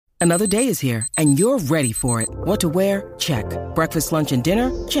Another day is here, and you're ready for it. What to wear? Check. Breakfast, lunch, and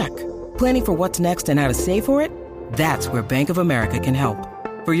dinner? Check. Planning for what's next and how to save for it? That's where Bank of America can help.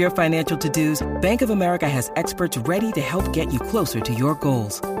 For your financial to-dos, Bank of America has experts ready to help get you closer to your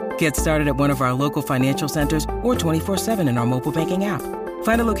goals. Get started at one of our local financial centers or 24/7 in our mobile banking app.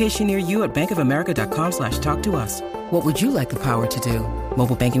 Find a location near you at bankofamerica.com/talktous. What would you like the power to do?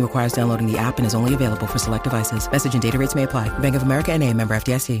 Mobile banking requires downloading the app and is only available for select devices. Message and data rates may apply. Bank of America N.A., member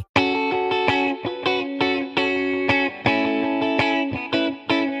FDIC.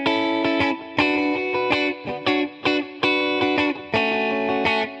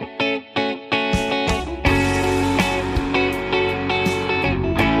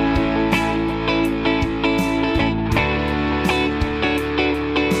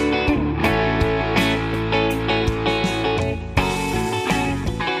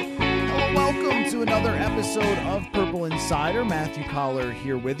 Matthew Collar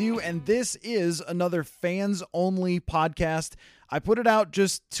here with you, and this is another fans-only podcast. I put it out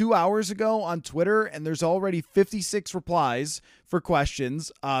just 2 hours ago on Twitter, and there's already 56 replies for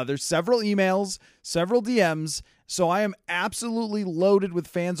questions. There's several emails, several DMs, so I am absolutely loaded with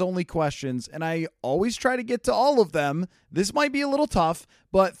fans-only questions, and I always try to get to all of them. This might be a little tough,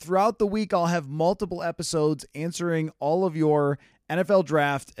 but throughout the week, I'll have multiple episodes answering all of your NFL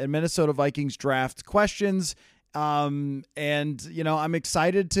draft and Minnesota Vikings draft questions. I'm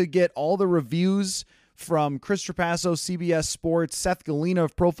excited to get all the reviews from Chris Trapasso, CBS Sports. Seth Galina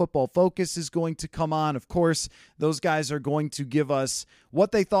of Pro Football Focus is going to come on. Of course, those guys are going to give us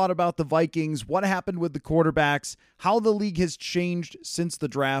what they thought about the Vikings, what happened with the quarterbacks, how the league has changed since the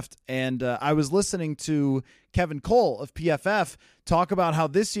draft. And I was listening to Kevin Cole of PFF talk about how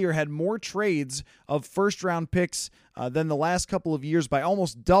this year had more trades of first-round picks than the last couple of years by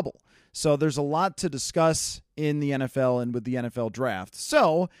almost double. So there's a lot to discuss in the NFL and with the NFL draft.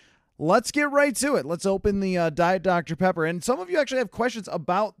 So let's get right to it. Let's open the Diet Dr. Pepper. And some of you actually have questions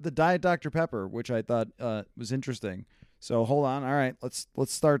about the Diet Dr. Pepper, which I thought was interesting. So hold on. All right, let's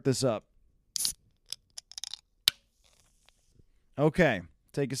start this up. Okay,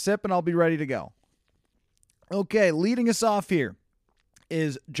 take a sip and I'll be ready to go. Okay, leading us off here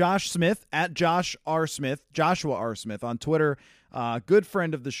is Josh Smith at Joshua R. Smith on Twitter. Good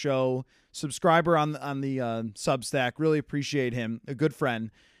friend of the show, subscriber on the Substack. Really appreciate him. A good friend,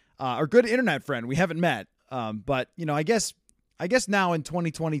 or good internet friend. We haven't met, but I guess now in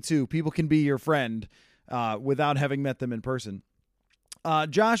 2022, people can be your friend without having met them in person.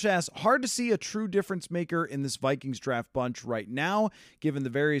 Josh asks, hard to see a true difference maker in this Vikings draft bunch right now, given the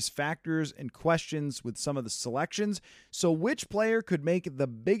various factors and questions with some of the selections. So which player could make the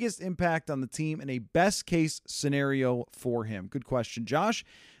biggest impact on the team in a best case scenario for him? Good question, Josh.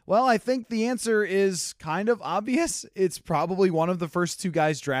 Well, I think the answer is kind of obvious. It's probably one of the first two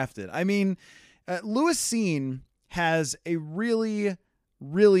guys drafted. I mean, Lewis Cine has a really,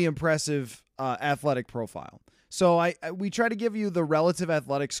 really impressive athletic profile. So we try to give you the relative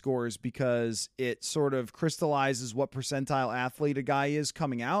athletic scores because it sort of crystallizes what percentile athlete a guy is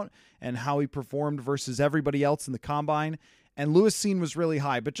coming out and how he performed versus everybody else in the combine. And Lewis Cine was really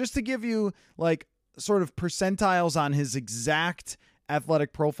high. But just to give you like sort of percentiles on his exact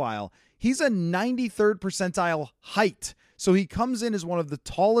athletic profile, he's a 93rd percentile height. So he comes in as one of the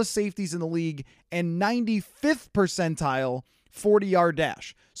tallest safeties in the league and 95th percentile 40-yard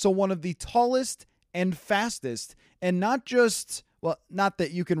dash. So one of the tallest and fastest, and not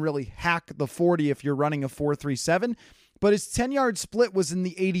that you can really hack the 40 if you're running a 4.37, but his 10-yard split was in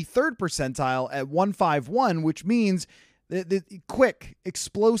the 83rd percentile at 151, which means the quick,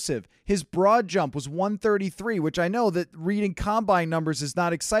 explosive. His broad jump was 133, which I know that reading combine numbers is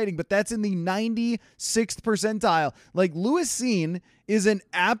not exciting, but that's in the 96th percentile. Like, Lewis Cine is an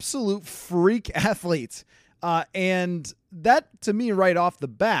absolute freak athlete, and that, to me, right off the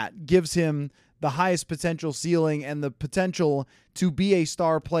bat, gives him the highest potential ceiling and the potential to be a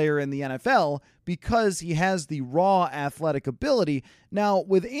star player in the NFL because he has the raw athletic ability. Now,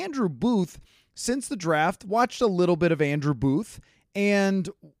 with Andrew Booth, since the draft, watched a little bit of Andrew Booth, and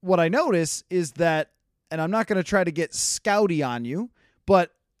what I notice is that, and I'm not going to try to get scouty on you,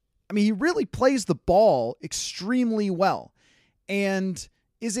 but I mean, he really plays the ball extremely well. And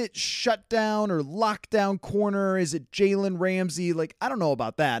is it shutdown or lockdown corner? Is it Jalen Ramsey? Like, I don't know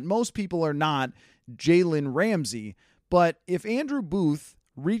about that. Most people are not Jalen Ramsey. But if Andrew Booth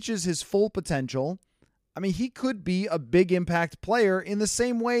reaches his full potential, I mean, he could be a big impact player in the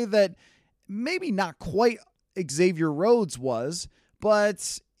same way that maybe not quite Xavier Rhodes was,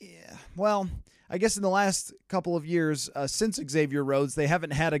 but, well, I guess in the last couple of years since Xavier Rhodes, they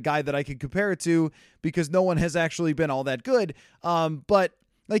haven't had a guy that I could compare it to because no one has actually been all that good. But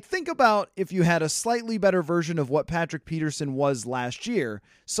Like, think about if you had a slightly better version of what Patrick Peterson was last year,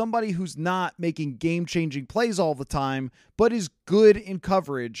 somebody who's not making game-changing plays all the time, but is good in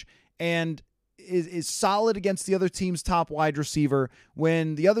coverage and is solid against the other team's top wide receiver.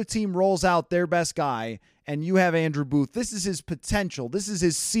 When the other team rolls out their best guy and you have Andrew Booth, this is his potential. This is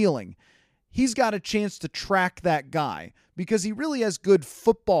his ceiling. He's got a chance to track that guy because he really has good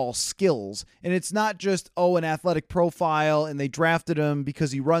football skills. And it's not just, an athletic profile and they drafted him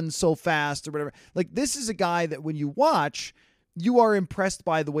because he runs so fast or whatever. Like, this is a guy that when you watch, you are impressed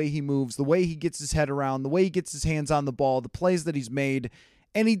by the way he moves, the way he gets his head around, the way he gets his hands on the ball, the plays that he's made.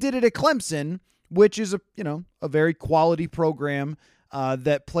 And he did it at Clemson, which is a very quality program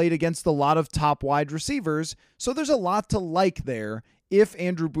that played against a lot of top wide receivers. So there's a lot to like there if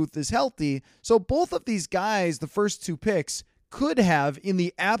Andrew Booth is healthy. So both of these guys, the first two picks, could have, in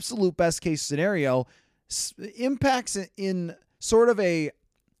the absolute best case scenario, impacts in sort of a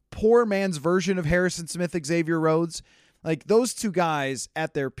poor man's version of Harrison Smith, Xavier Rhodes. Like, those two guys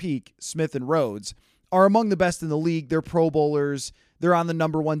at their peak, Smith and Rhodes, are among the best in the league. They're Pro Bowlers. They're on the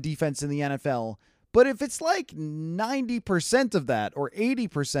number one defense in the NFL. But if it's like 90% of that or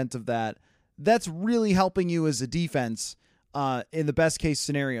 80% of that, that's really helping you as a defense in the best case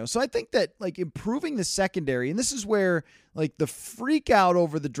scenario. So I think that, like, improving the secondary, and this is where, like, the freak out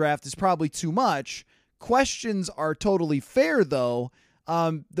over the draft is probably too much. Questions are totally fair, though.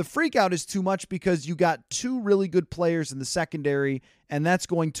 The freak out is too much because you got two really good players in the secondary, and that's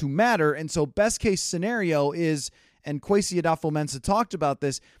going to matter. And so best case scenario is, and Kwesi Adofo-Mensah talked about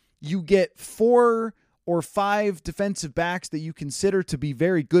this, you get 4 or 5 defensive backs that you consider to be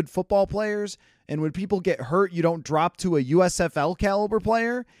very good football players. And when people get hurt, you don't drop to a USFL caliber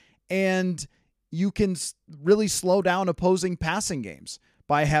player, and you can really slow down opposing passing games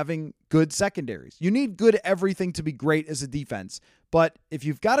by having good secondaries. You need good everything to be great as a defense. But if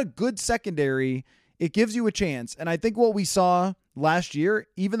you've got a good secondary, it gives you a chance. And I think what we saw last year,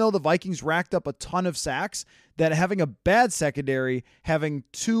 even though the Vikings racked up a ton of sacks, that having a bad secondary, having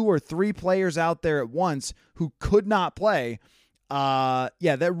 2 or 3 players out there at once who could not play,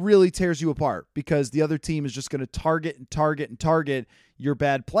 that really tears you apart because the other team is just going to target your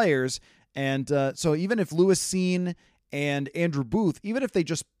bad players. And so even if Lewis Cine and Andrew Booth, even if they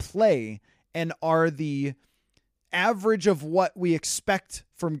just play and are the average of what we expect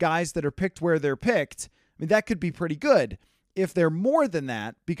from guys that are picked where they're picked, I mean, that could be pretty good. If they're more than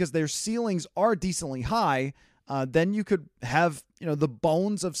that, because their ceilings are decently high, then you could have, the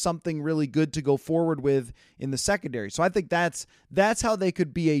bones of something really good to go forward with in the secondary. So I think that's how they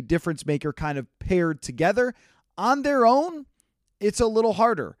could be a difference maker kind of paired together. On their own, it's a little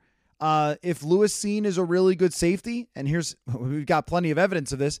harder. If Lewis Cine is a really good safety, and we've got plenty of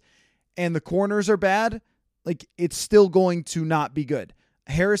evidence of this, and the corners are bad, like, it's still going to not be good.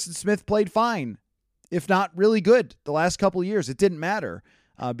 Harrison Smith played fine, if not really good, the last couple of years. It didn't matter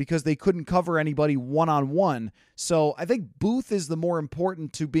because they couldn't cover anybody one-on-one. So I think Booth is the more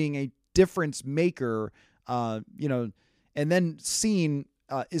important to being a difference maker, and then Cine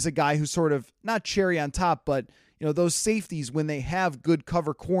is a guy who's sort of not cherry on top, but those safeties, when they have good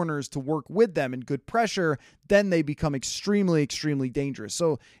cover corners to work with them and good pressure, then they become extremely, extremely dangerous.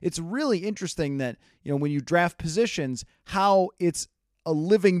 So it's really interesting that, when you draft positions, how it's a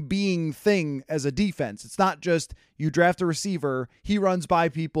living being thing as a defense. It's not just you draft a receiver, he runs by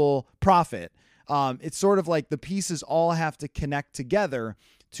people, profit. It's sort of like the pieces all have to connect together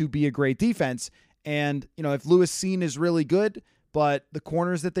to be a great defense. And, if Lewis Cine is really good, but the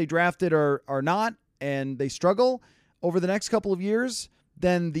corners that they drafted are not, and they struggle over the next couple of years,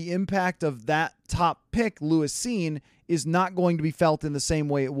 then the impact of that top pick, Lewis Cine, is not going to be felt in the same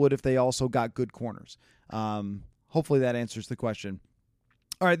way it would if they also got good corners. Hopefully that answers the question.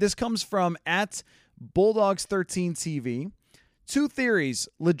 All right, this comes from @Bulldogs13TV. 2 theories,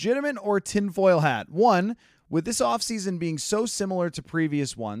 legitimate or tinfoil hat. 1, with this offseason being so similar to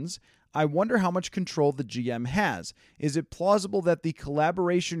previous ones, I wonder how much control the GM has. Is it plausible that the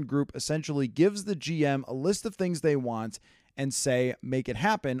collaboration group essentially gives the GM a list of things they want and say, make it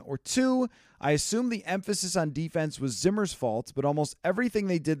happen? Or 2, I assume the emphasis on defense was Zimmer's fault, but almost everything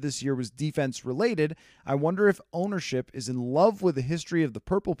they did this year was defense related. I wonder if ownership is in love with the history of the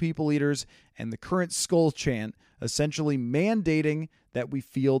Purple People Eaters and the current skull chant, essentially mandating that we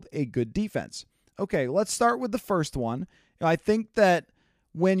field a good defense. Okay, let's start with the first one. I think that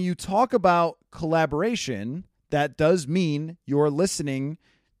when you talk about collaboration, that does mean you're listening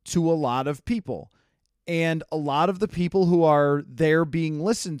to a lot of people. And a lot of the people who are there being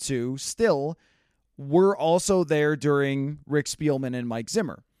listened to still were also there during Rick Spielman and Mike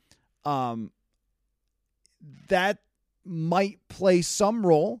Zimmer. That might play some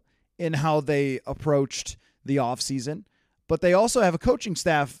role in how they approached the offseason, but they also have a coaching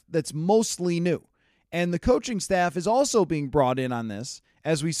staff that's mostly new. And the coaching staff is also being brought in on this,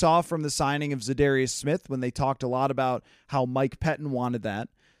 as we saw from the signing of Zadarius Smith when they talked a lot about how Mike Pettin wanted that.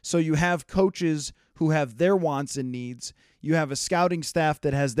 So you have coaches who have their wants and needs. You have a scouting staff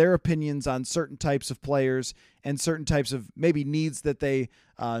that has their opinions on certain types of players and certain types of maybe needs that they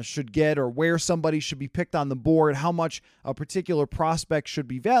should get, or where somebody should be picked on the board, how much a particular prospect should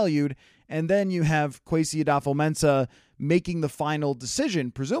be valued. And then you have Kwesi Adofo-Mensah making the final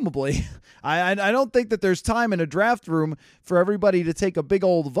decision, presumably. I don't think that there's time in a draft room for everybody to take a big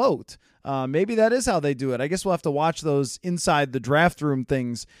old vote. Maybe that is how they do it. I guess we'll have to watch those inside the draft room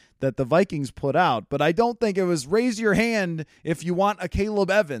things that the Vikings put out. But I don't think it was raise your hand if you want a Caleb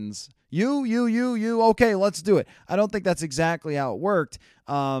Evans. You. Okay, let's do it. I don't think that's exactly how it worked.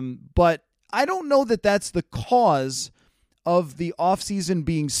 But I don't know that that's the cause of the offseason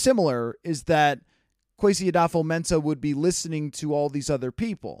being similar, is that Kwesi Adofo-Mensah would be listening to all these other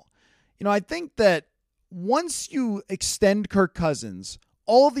people. I think that once you extend Kirk Cousins,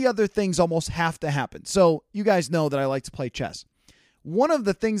 all the other things almost have to happen. So you guys know that I like to play chess. One of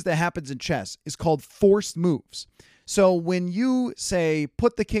the things that happens in chess is called forced moves. So when you say,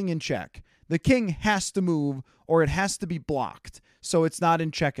 put the king in check, the king has to move or it has to be blocked, so it's not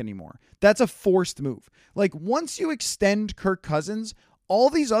in check anymore. That's a forced move. Like, once you extend Kirk Cousins, all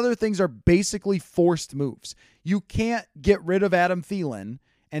these other things are basically forced moves. You can't get rid of Adam Thielen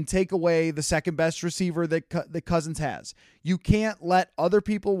and take away the second best receiver that Cousins has. You can't let other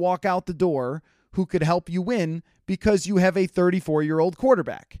people walk out the door who could help you win because you have a 34-year-old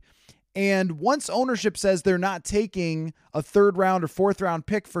quarterback. And once ownership says they're not taking a third round or fourth round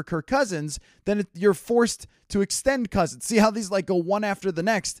pick for Kirk Cousins, then you're forced to extend Cousins. See how these go one after the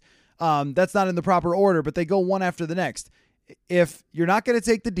next? That's not in the proper order, but they go one after the next. If you're not going to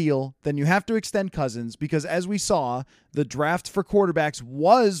take the deal, then you have to extend Cousins, because as we saw, the draft for quarterbacks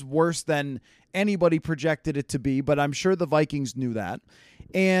was worse than anybody projected it to be, but I'm sure the Vikings knew that.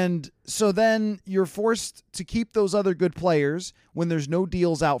 And so then you're forced to keep those other good players when there's no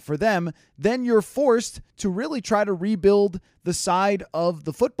deals out for them. Then you're forced to really try to rebuild the side of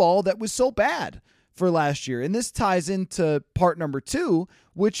the football that was so bad for last year. And this ties into part number 2,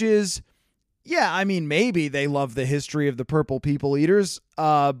 which is, yeah, I mean, maybe they love the history of the Purple People Eaters,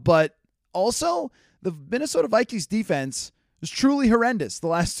 but also the Minnesota Vikings defense was truly horrendous the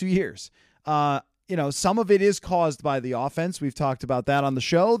last 2 years. Some of it is caused by the offense. We've talked about that on the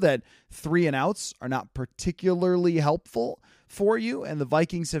show, that 3 and outs are not particularly helpful for you, and the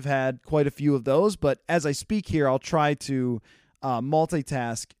Vikings have had quite a few of those. But as I speak here, I'll try to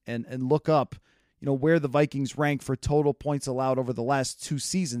multitask and look up where the Vikings rank for total points allowed over the last 2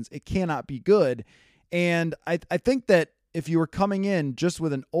 seasons. It cannot be good. And I think that if you were coming in just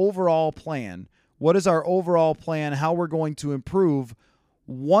with an overall plan, what is our overall plan, how we're going to improve,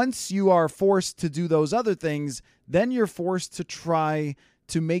 once you are forced to do those other things, then you're forced to try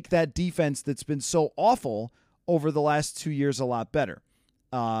to make that defense that's been so awful over the last 2 years a lot better.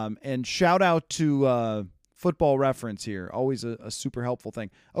 And shout out to Football Reference here. Always a super helpful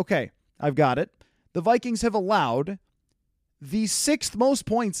thing. Okay, I've got it. The Vikings have allowed the 6th most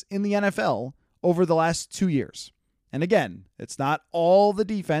points in the NFL over the last 2 years. And again, it's not all the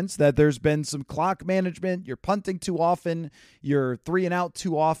defense, that there's been some clock management. You're punting too often. You're 3 and out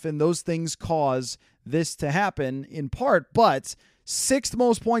too often. Those things cause this to happen in part, but 6th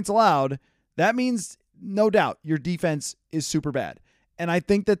most points allowed. That means, no doubt, your defense is super bad. And I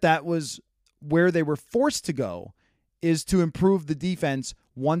think that was where they were forced to go, is to improve the defense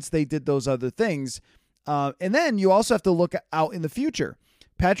once they did those other things. And then you also have to look out in the future.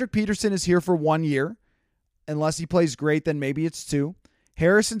 Patrick Peterson is here for 1 year. Unless he plays great, then maybe it's 2.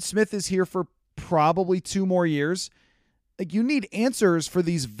 Harrison Smith is here for probably 2 more years. You need answers for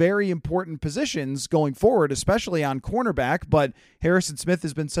these very important positions going forward, especially on cornerback. But Harrison Smith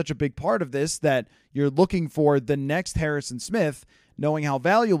has been such a big part of this that you're looking for the next Harrison Smith, knowing how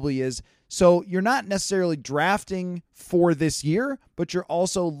valuable he is. So you're not necessarily drafting for this year, but you're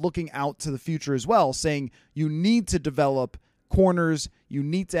also looking out to the future as well, saying you need to develop corners, you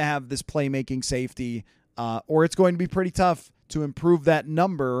need to have this playmaking safety, or it's going to be pretty tough to improve that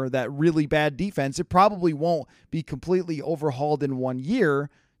number, that really bad defense. It probably won't be completely overhauled in 1 year,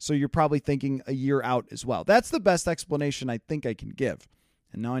 so you're probably thinking a year out as well. That's the best explanation I think I can give.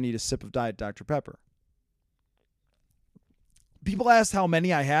 And now I need a sip of Diet Dr. Pepper. People asked how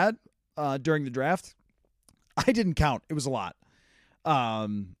many I had during the draft. I didn't count. It was a lot.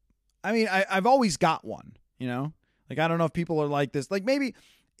 I've always got one, I don't know if people are like this. Maybe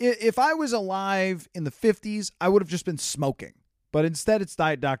If I was alive in the 50s, I would have just been smoking. But instead, it's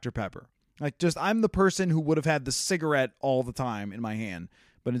Diet Dr. Pepper. Like, just I'm the person who would have had the cigarette all the time in my hand.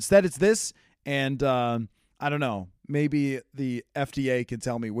 But instead, it's this. And I don't know. Maybe the FDA can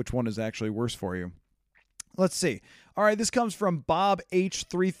tell me which one is actually worse for you. Let's see. All right, this comes from Bob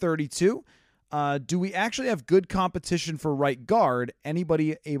H332. Do we actually have good competition for right guard?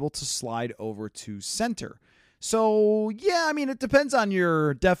 Anybody able to slide over to center? So, yeah, I mean, it depends on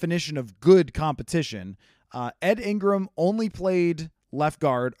your definition of good competition. Ed Ingram only played left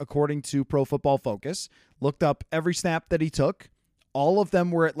guard according to Pro Football Focus. Looked up every snap that he took. All of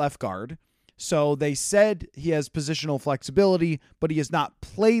them were at left guard. So they said he has positional flexibility, but he has not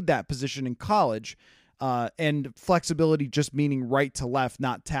played that position in college. And flexibility just meaning right to left,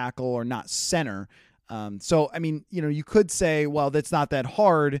 not tackle or not center. So, I mean, you could say, well, that's not that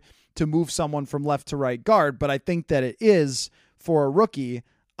hard to move someone from left to right guard, but I think that it is for a rookie.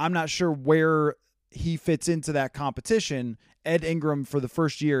 I'm not sure where he fits into that competition. Ed Ingram for the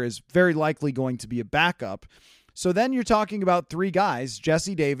first year is very likely going to be a backup. So then you're talking about three guys,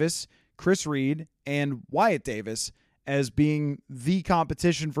 Jesse Davis, Chris Reed, and Wyatt Davis, as being the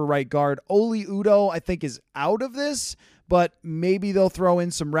competition for right guard. Oli Udoh, I think, is out of this, but maybe they'll throw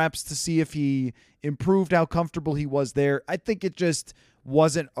in some reps to see if he improved how comfortable he was there. I think it just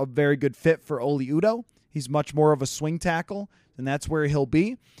wasn't a very good fit for Oli Udoh. He's much more of a swing tackle, and that's where he'll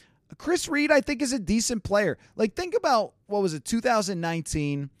be. Chris Reed, I think, is a decent player. Like, think about,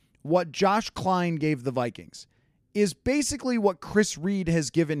 2019, what Josh Klein gave the Vikings is basically what Chris Reed has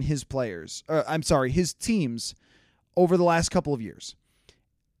given his his teams over the last couple of years.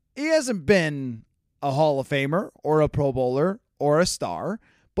 He hasn't been a Hall of Famer or a Pro Bowler or a star,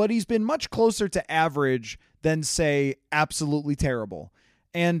 but he's been much closer to average than, say, absolutely terrible.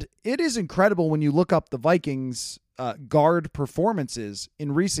 And it is incredible when you look up the Vikings guard performances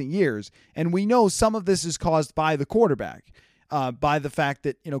in recent years. And we know some of this is caused by the quarterback, by the fact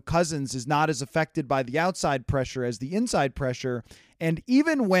that, Cousins is not as affected by the outside pressure as the inside pressure. And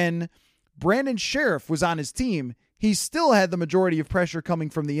even when Brandon Sheriff was on his team, he still had the majority of pressure coming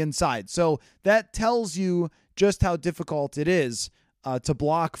from the inside. So that tells you just how difficult it is to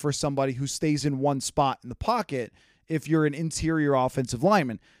block for somebody who stays in one spot in the pocket if you're an interior offensive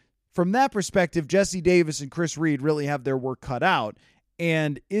lineman. From that perspective, Jesse Davis and Chris Reed really have their work cut out.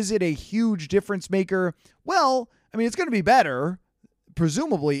 And is it a huge difference maker? Well, I mean, it's going to be better.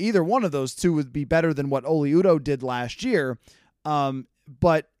 Presumably, either one of those two would be better than what Oli Udoh did last year.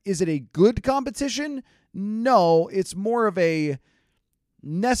 But is it a good competition? No, it's more of a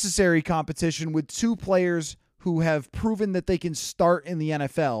necessary competition with two players who have proven that they can start in the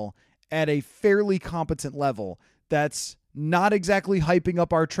NFL at a fairly competent level. That's not exactly hyping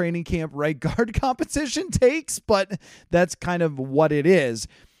up our training camp right guard competition takes, but that's kind of what it is.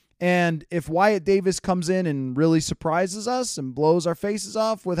 And if Wyatt Davis comes in and really surprises us and blows our faces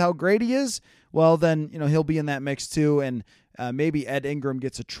off with how great he is, well, then, he'll be in that mix too. And maybe Ed Ingram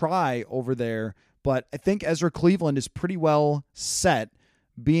gets a try over there. But I think Ezra Cleveland is pretty well set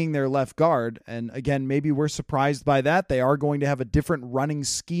being their left guard. And again, maybe we're surprised by that. They are going to have a different running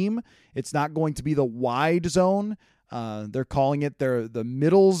scheme. It's not going to be the wide zone. They're calling it the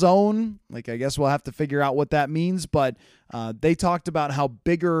middle zone. Like, I guess we'll have to figure out what that means. But they talked about how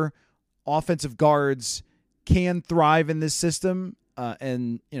bigger offensive guards can thrive in this system.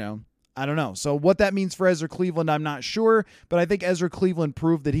 I don't know. So what that means for Ezra Cleveland, I'm not sure. But I think Ezra Cleveland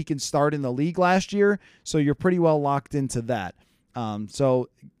proved that he can start in the league last year. So you're pretty well locked into that.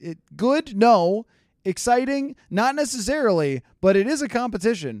 Good? No. Exciting? Not necessarily, but it is a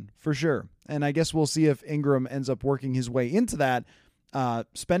competition for sure. And I guess we'll see if Ingram ends up working his way into that.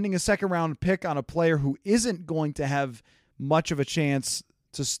 Spending a second-round pick on a player who isn't going to have much of a chance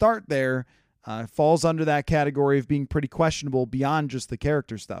to start there falls under that category of being pretty questionable beyond just the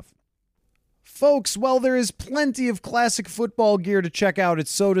character stuff. Folks, well, there is plenty of classic football gear to check out at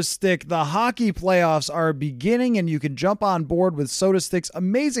Soda Stick. The hockey playoffs are beginning, and you can jump on board with Soda Stick's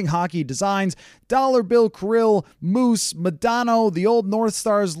amazing hockey designs. Dollar Bill Krill, Moose, Madonna, the old North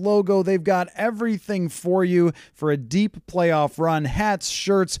Stars logo. They've got everything for you for a deep playoff run. Hats,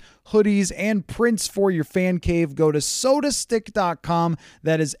 shirts, hoodies, and prints for your fan cave. Go to sodastick.com.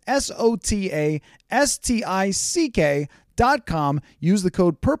 That is SOTASTICK.com. Use the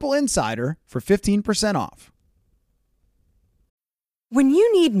code Purple Insider for 15% off. When you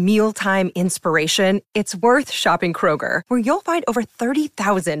need mealtime inspiration, it's worth shopping Kroger, where you'll find over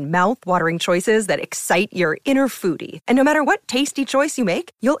 30,000 mouth-watering choices that excite your inner foodie. And no matter what tasty choice you make,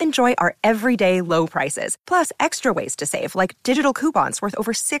 you'll enjoy our everyday low prices, plus extra ways to save, like digital coupons worth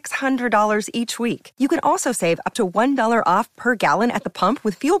over $600 each week. You can also save up to $1 off per gallon at the pump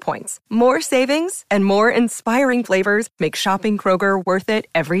with fuel points. More savings and more inspiring flavors make shopping Kroger worth it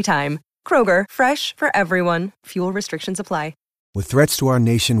every time. Kroger, fresh for everyone. Fuel restrictions apply. With threats to our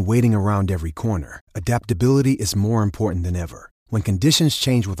nation waiting around every corner, adaptability is more important than ever. When conditions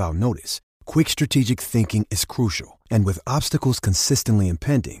change without notice, quick strategic thinking is crucial. And with obstacles consistently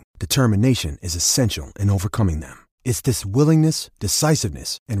impending, determination is essential in overcoming them. It's this willingness,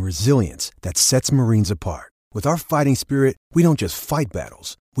 decisiveness, and resilience that sets Marines apart. With our fighting spirit, we don't just fight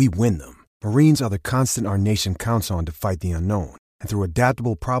battles, we win them. Marines are the constant our nation counts on to fight the unknown. And through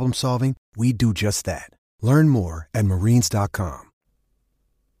adaptable problem solving, we do just that. Learn more at marines.com.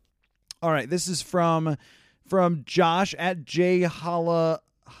 All right, this is from Josh at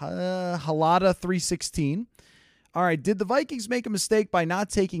Halada316. All right, did the Vikings make a mistake by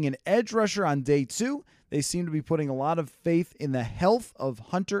not taking an edge rusher on day 2? They seem to be putting a lot of faith in the health of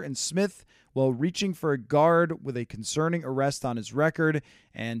Hunter and Smith while reaching for a guard with a concerning arrest on his record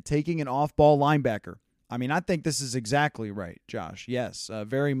and taking an off-ball linebacker. I mean, I think this is exactly right, Josh. Yes,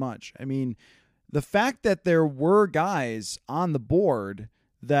 very much. I mean, the fact that there were guys on the board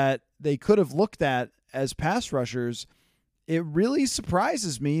that they could have looked at as pass rushers, it really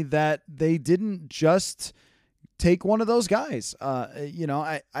surprises me that they didn't just take one of those guys. I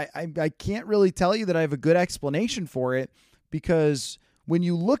can't really tell you that I have a good explanation for it, because when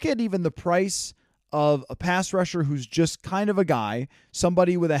you look at even the price of a pass rusher who's just kind of a guy,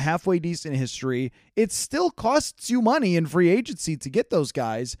 somebody with a halfway decent history, it still costs you money in free agency to get those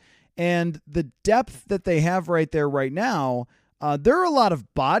guys. And the depth that they have right there right now, there are a lot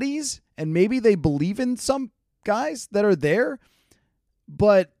of bodies, and maybe they believe in some guys that are there.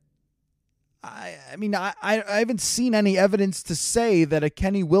 But I haven't seen any evidence to say that a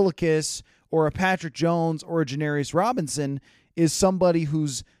Kenny Willekes or a Patrick Jones or a Janarius Robinson is somebody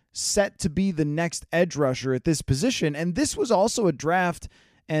who's set to be the next edge rusher at this position. And this was also a draft,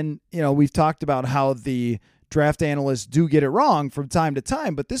 and we've talked about how the draft analysts do get it wrong from time to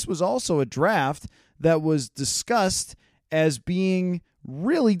time, but this was also a draft that was discussed as being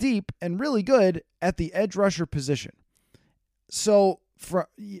really deep and really good at the edge rusher position. So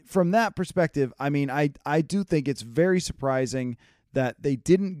from that perspective, I mean, I do think it's very surprising that they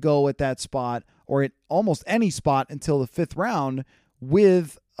didn't go at that spot or at almost any spot until the 5th round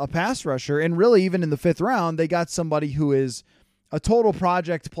with a pass rusher. And really, even in the 5th round, they got somebody who is a total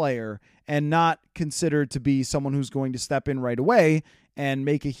project player and not considered to be someone who's going to step in right away and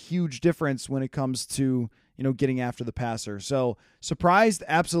make a huge difference when it comes to, getting after the passer. So surprised,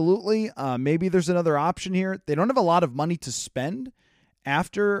 absolutely. Maybe there's another option here. They don't have a lot of money to spend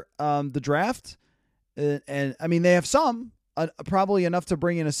after the draft. And I mean, they have some, probably enough to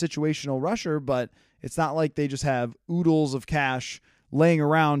bring in a situational rusher, but it's not like they just have oodles of cash laying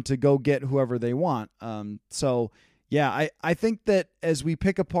around to go get whoever they want. Yeah, I think that as we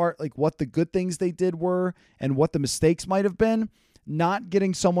pick apart like what the good things they did were and what the mistakes might have been, not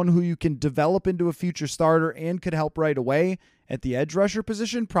getting someone who you can develop into a future starter and could help right away at the edge rusher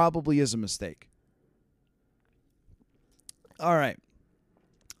position probably is a mistake. All right,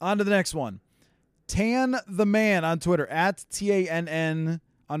 on to the next one. Tan the Man on Twitter at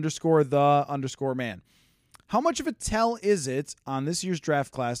TANN_the_man. How much of a tell is it on this year's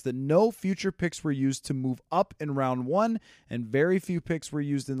draft class that no future picks were used to move up in round 1 and very few picks were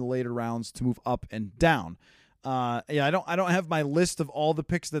used in the later rounds to move up and down? I don't have my list of all the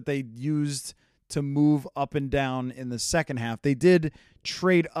picks that they used to move up and down in the second half. They did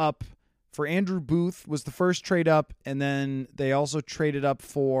trade up for Andrew Booth was the first trade up, and then they also traded up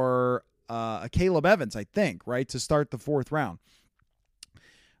for a Caleb Evans, I think, right, to start the 4th round.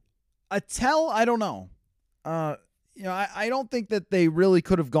 A tell, I don't know. I don't think that they really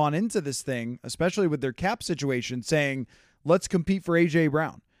could have gone into this thing, especially with their cap situation, saying, let's compete for A.J.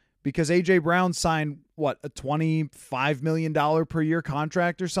 Brown. Because A.J. Brown signed, a $25 million per year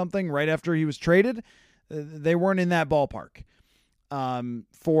contract or something right after he was traded? They weren't in that ballpark.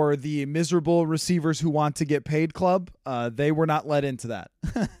 For the miserable receivers who want to get paid club, they were not let into that.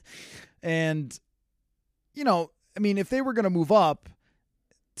 And, if they were going to move up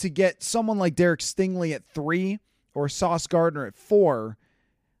to get someone like Derek Stingley at 3 or Sauce Gardner at 4,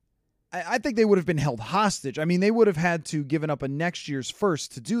 I think they would have been held hostage. I mean, they would have had to given up a next year's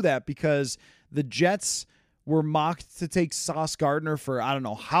first to do that because the Jets were mocked to take Sauce Gardner for I don't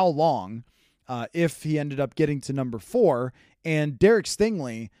know how long. if he ended up getting to number 4. And Derek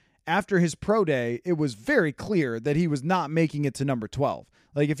Stingley, after his pro day, it was very clear that he was not making it to number 12.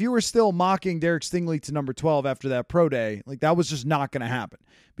 Like, if you were still mocking Derek Stingley to number 12 after that pro day, like, that was just not going to happen,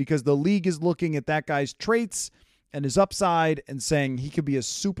 because the league is looking at that guy's traits and his upside and saying he could be a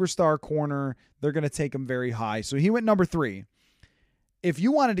superstar corner. They're going to take him very high. So he went number 3. If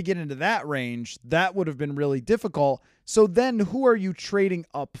you wanted to get into that range, that would have been really difficult. So then who are you trading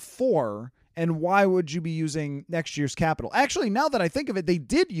up for, and why would you be using next year's capital? Actually, now that I think of it, they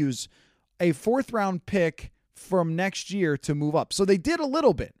did use a 4th round pick from next year to move up. So they did a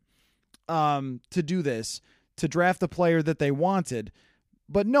little bit to do this, to draft a player that they wanted.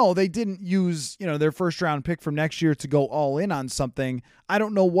 But no, they didn't use, their 1st round pick from next year to go all in on something. I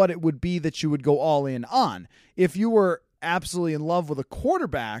don't know what it would be that you would go all in on. If you were absolutely in love with a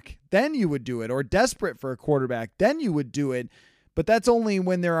quarterback, then you would do it, or desperate for a quarterback, then you would do it. But that's only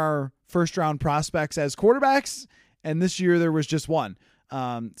when there are 1st round prospects as quarterbacks. And this year there was just one.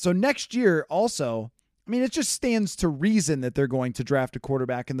 So next year also, it just stands to reason that they're going to draft a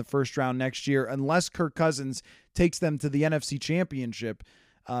quarterback in the 1st round next year, unless Kirk Cousins takes them to the NFC Championship,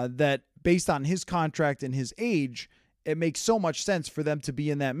 that based on his contract and his age, it makes so much sense for them to be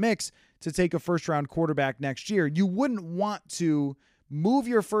in that mix to take a 1st round quarterback next year. You wouldn't want to move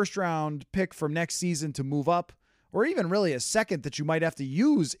your 1st round pick from next season to move up, or even really a 2nd that you might have to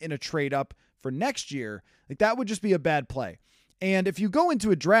use in a trade up for next year. Like, that would just be a bad play. And if you go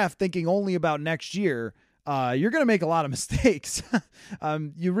into a draft thinking only about next year, you're going to make a lot of mistakes.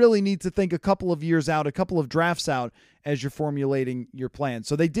 You really need to think a couple of years out, a couple of drafts out as you're formulating your plan.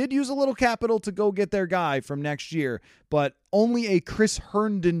 So they did use a little capital to go get their guy from next year, but only a Chris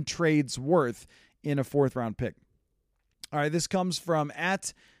Herndon trade's worth in a 4th round pick. All right, this comes from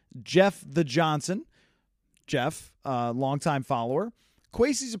 @Jeff the Johnson. Jeff, longtime follower.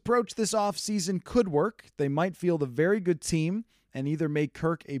 Kwesi's approach this offseason could work. They might field a very good team and either make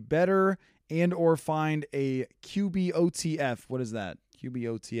Kirk a better and or find a QBOTF. What is that?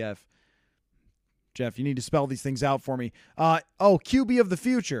 QBOTF. Jeff, you need to spell these things out for me. QB of the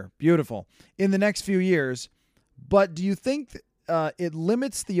future. Beautiful. In the next few years. But do you think it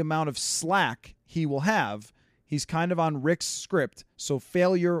limits the amount of slack he will have? He's kind of on Rick's script, so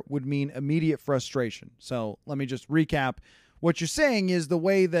failure would mean immediate frustration. So let me just recap. What you're saying is the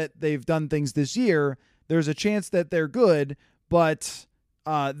way that they've done things this year, there's a chance that they're good, but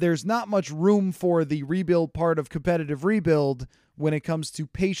there's not much room for the rebuild part of competitive rebuild when it comes to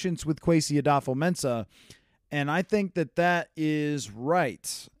patience with Kwesi Adofo-Mensah. And I think that that is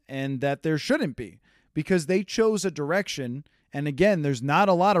right, and that there shouldn't be, because they chose a direction. And again, there's not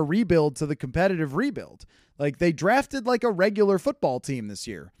a lot of rebuild to the competitive rebuild. Like, they drafted like a regular football team this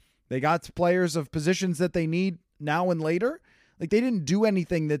year. They got players of positions that they need now and later. Like, they didn't do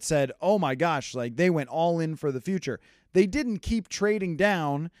anything that said, oh my gosh, like they went all in for the future. They didn't keep trading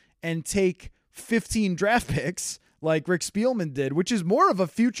down and take 15 draft picks like Rick Spielman did, which is more of a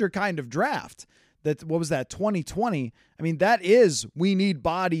future kind of draft. What was that, 2020? That is, we need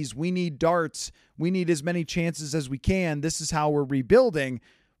bodies, we need darts, we need as many chances as we can. This is how we're rebuilding.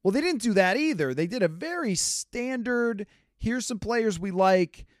 Well, they didn't do that either. They did a very standard, here's some players we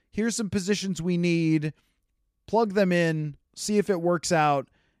like, here's some positions we need, plug them in, see if it works out.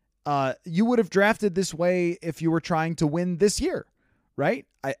 You would have drafted this way if you were trying to win this year, right?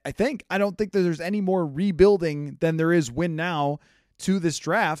 I don't think that there's any more rebuilding than there is win now to this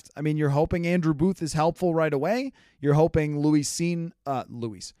draft. You're hoping Andrew Booth is helpful right away. You're hoping Lewis Cine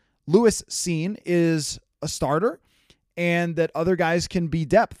is a starter, and that other guys can be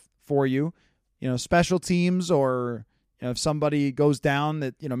depth for you, special teams, or if somebody goes down,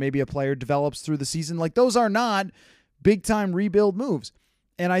 that, maybe a player develops through the season. Like, those are not big time rebuild moves.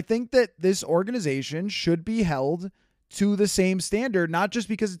 And I think that this organization should be held to the same standard, not just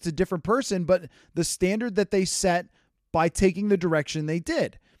because it's a different person, but the standard that they set by taking the direction they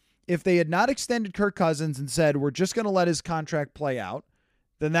did. If they had not extended Kirk Cousins and said, we're just going to let his contract play out,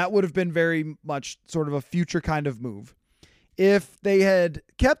 then that would have been very much sort of a future kind of move. If they had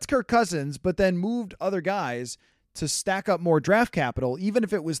kept Kirk Cousins, but then moved other guys to stack up more draft capital, even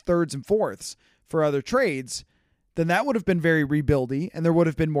if it was 3rds and 4ths for other trades, then that would have been very rebuildy, and there would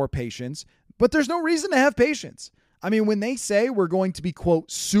have been more patience. But there's no reason to have patience. When they say we're going to be, quote,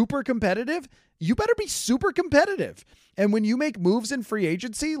 super competitive, you better be super competitive. And when you make moves in free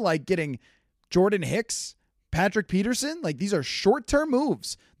agency, like getting Jordan Hicks, Patrick Peterson, like, these are short-term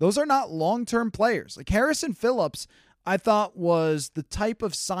moves. Those are not long-term players. Like, Harrison Phillips, I thought, was the type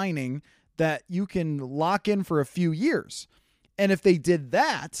of signing that you can lock in for a few years. And if they did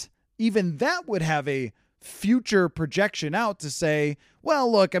that, even that would have a future projection out to say,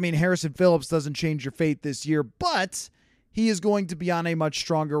 well, look, I mean, Harrison Phillips doesn't change your fate this year, but he is going to be on a much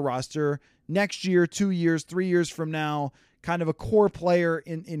stronger roster next year, 2 years, 3 years from now, kind of a core player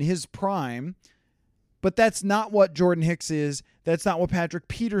in his prime. But that's not what Jordan Hicks is. That's not what Patrick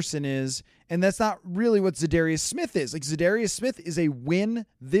Peterson is. And that's not really what Za'Darius Smith is. Like, Za'Darius Smith is a win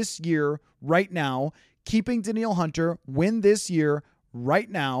this year, right now. Keeping Danielle Hunter, win this year, right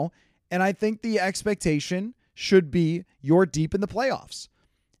now. And I think the expectation should be you're deep in the playoffs.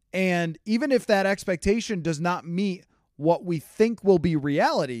 And even if that expectation does not meet what we think will be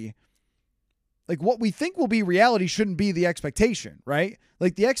reality, like, what we think will be reality shouldn't be the expectation, right?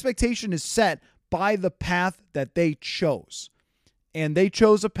 Like, the expectation is set by the path that they chose. And they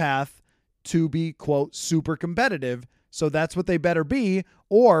chose a path to be, quote, super competitive. So that's what they better be.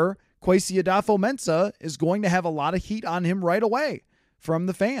 Or Kwesi Adofo-Mensah is going to have a lot of heat on him right away from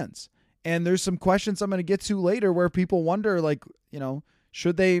the fans. And there's some questions I'm going to get to later where people wonder, like, you know,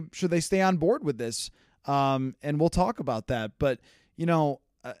 should they stay on board with this? And we'll talk about that. But, you know,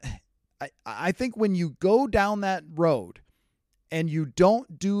 I think when you go down that road and you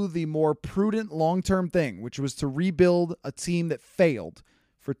don't do the more prudent long-term thing, which was to rebuild a team that failed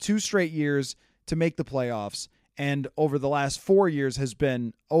for 2 straight years to make the playoffs, and over the last 4 years has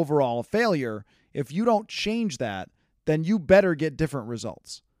been overall a failure, if you don't change that, then you better get different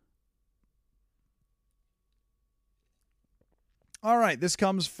results. All right, this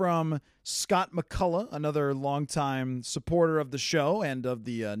comes from Scott McCullough, another longtime supporter of the show and of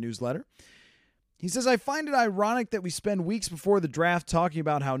the newsletter. He says, I find it ironic that we spend weeks before the draft talking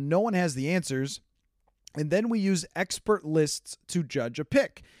about how no one has the answers, and then we use expert lists to judge a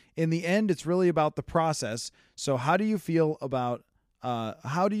pick. In the end, it's really about the process. So how do you feel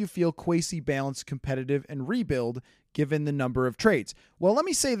Kwesi balanced competitive and rebuild given the number of trades? Well, let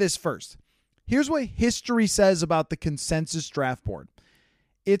me say this first. Here's what history says about the consensus draft board.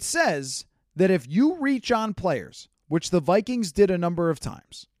 It says that if you reach on players, which the Vikings did a number of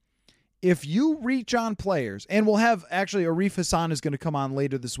times, if you reach on players, and we'll have, actually, Arif Hassan is going to come on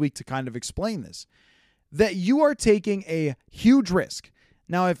later this week to kind of explain this, that you are taking a huge risk.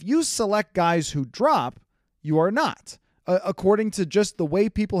 Now, if you select guys who drop, you are not, according to just the way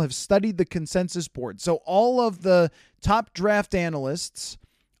people have studied the consensus board. So all of the top draft analysts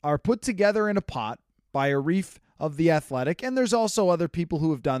are put together in a pot by Arif of The Athletic, and there's also other people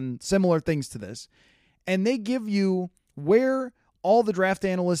who have done similar things to this, and they give you where all the draft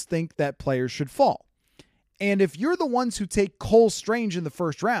analysts think that players should fall. And if you're the ones who take Cole Strange in the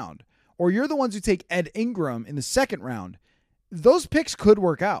first round, or you're the ones who take Ed Ingram in the second round, those picks could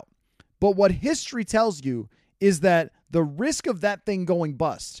work out. But what history tells you is that the risk of that thing going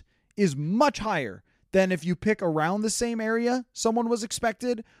bust is much higher than if you pick around the same area someone was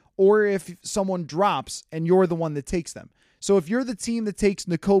expected, or if someone drops and you're the one that takes them. So if you're the team that takes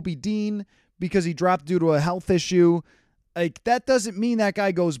Nakobe Dean because he dropped due to a health issue, like, that doesn't mean that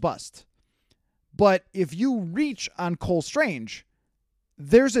guy goes bust. But if you reach on Cole Strange,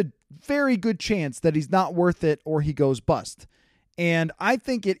 there's a very good chance that he's not worth it or he goes bust. And I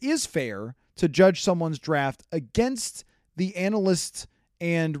think it is fair to judge someone's draft against the analyst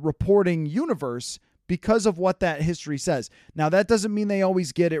and reporting universe because of what that history says. Now, that doesn't mean they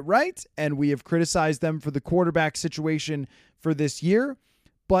always get it right, and we have criticized them for the quarterback situation for this year,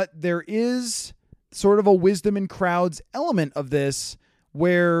 but there is sort of a wisdom in crowds element of this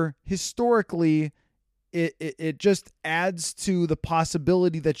where historically it just adds to the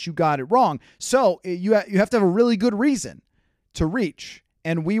possibility that you got it wrong. So you have to have a really good reason to reach.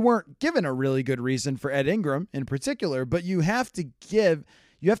 And we weren't given a really good reason for Ed Ingram in particular, but you have to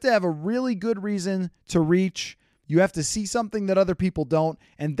have a really good reason to reach. You have to see something that other people don't.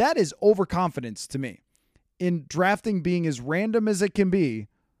 And that is overconfidence to me. In drafting being as random as it can be,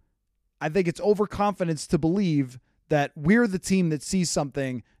 I think it's overconfidence to believe that we're the team that sees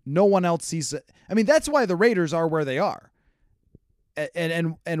something no one else sees it. I mean, that's why the Raiders are where they are.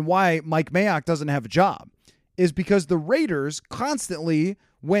 And why Mike Mayock doesn't have a job is because the Raiders constantly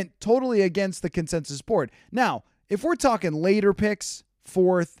went totally against the consensus board. Now, if we're talking later picks,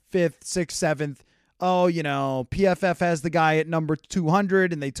 4th, 5th, 6th, 7th, PFF has the guy at number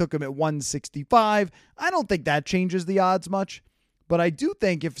 200 and they took him at 165. I don't think that changes the odds much. But I do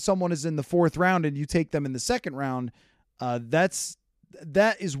think if someone is in the 4th round and you take them in the 2nd round,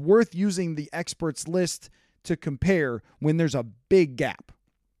 that is worth using the experts list to compare when there's a big gap.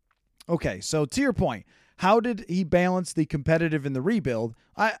 Okay, so to your point, how did he balance the competitive and the rebuild?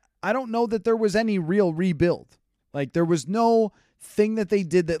 I don't know that there was any real rebuild. Like, there was no thing that they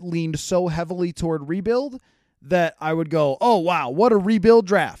did that leaned so heavily toward rebuild that I would go, oh, wow, what a rebuild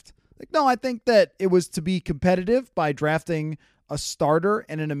draft. Like, no, I think that it was to be competitive by drafting a starter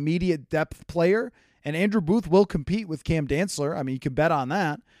and an immediate depth player. And Andrew Booth will compete with Cam Dantzler. I mean, you can bet on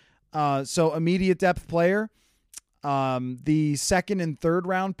that. So immediate depth player. The second and third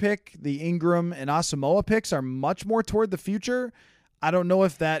round pick, the Ingram and Asamoah picks, are much more toward the future. I don't know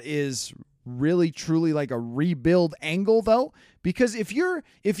if that is really truly like a rebuild angle though, because if you're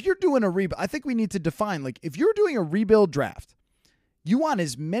doing a rebuild, I think we need to define, like, if you're doing a rebuild draft, you want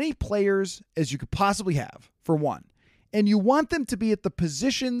as many players as you could possibly have, for one, and you want them to be at the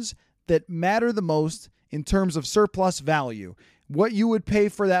positions that matter the most in terms of surplus value, what you would pay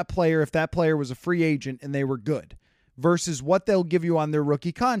for that player if that player was a free agent and they were good, versus what they'll give you on their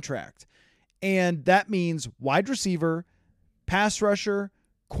rookie contract. And that means wide receiver, pass rusher,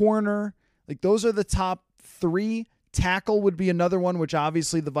 corner. Like, those are the top three. Tackle would be another one, which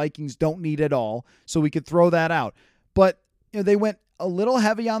obviously the Vikings don't need at all, so we could throw that out. But they went a little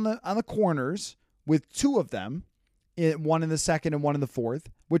heavy on the corners with two of them, one in the second and one in the fourth,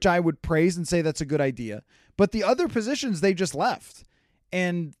 which I would praise and say that's a good idea. But the other positions they just left.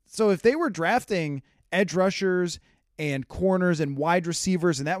 And so if they were drafting edge rushers and corners and wide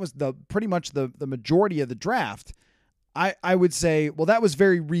receivers, and that was pretty much the majority of the draft, I would say, well, that was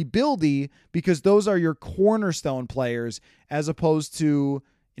very rebuildy, because those are your cornerstone players, as opposed to,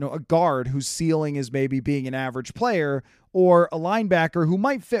 a guard whose ceiling is maybe being an average player, or a linebacker who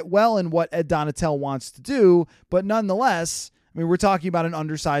might fit well in what Ed Donatel wants to do, but nonetheless, I mean, we're talking about an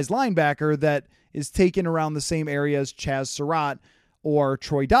undersized linebacker that is taken around the same area as Chaz Surratt or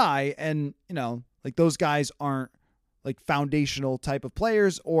Troy Dye, and, like, those guys aren't like foundational type of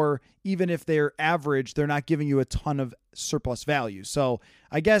players, or even if they're average, they're not giving you a ton of surplus value. So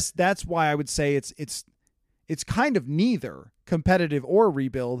I guess that's why I would say it's kind of neither competitive or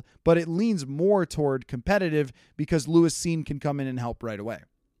rebuild, but it leans more toward competitive because Lewis Cine can come in and help right away.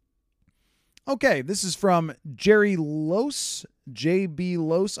 Okay, this is from Jerry Lose, JB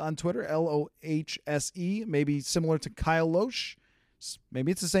Lose on Twitter, Lohse, maybe similar to Kyle Loesch.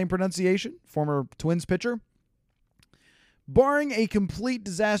 Maybe it's the same pronunciation, former Twins pitcher. Barring a complete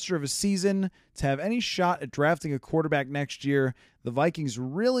disaster of a season, to have any shot at drafting a quarterback next year, the Vikings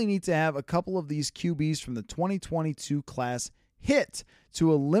really need to have a couple of these QBs from the 2022 class hit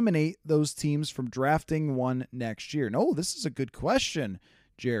to eliminate those teams from drafting one next year. No, this is a good question,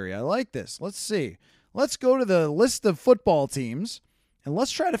 Jerry. I like this. Let's see. Let's go to the list of football teams, and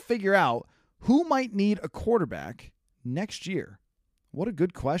let's try to figure out who might need a quarterback next year. What a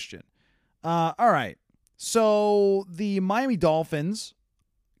good question. All right. So the Miami Dolphins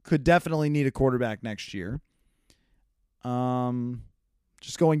could definitely need a quarterback next year.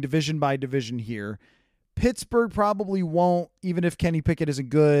 Just going division by division here. Pittsburgh probably won't, even if Kenny Pickett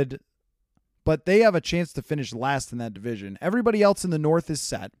isn't good, but they have a chance to finish last in that division. Everybody else in the North is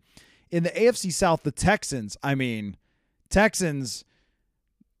set. In the AFC South, the Texans,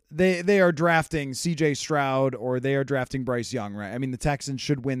 they are drafting CJ Stroud, or they are drafting Bryce Young, right? I mean, the Texans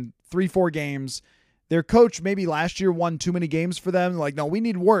should win 3-4 games. Their coach maybe last year won too many games for them. Like, no, we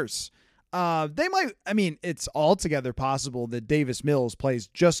need worse. They might, it's altogether possible that Davis Mills plays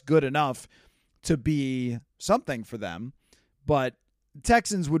just good enough to be something for them. But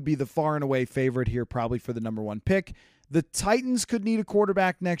Texans would be the far and away favorite here, probably for the number one pick. The Titans could need a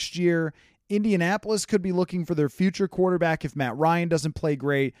quarterback next year. Indianapolis could be looking for their future quarterback if Matt Ryan doesn't play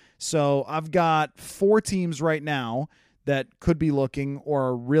great. So I've got 4 teams right now that could be looking,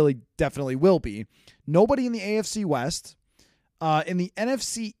 or really definitely will be. Nobody in the AFC West. In the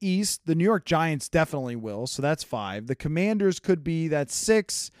NFC East, the New York Giants definitely will, so that's 5. The Commanders could be, that's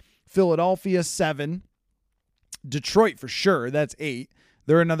 6. Philadelphia, 7. Detroit for sure, that's 8.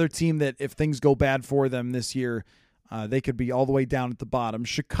 They're another team that if things go bad for them this year, they could be all the way down at the bottom.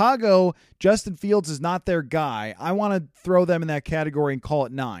 Chicago, Justin Fields is not their guy. I want to throw them in that category and call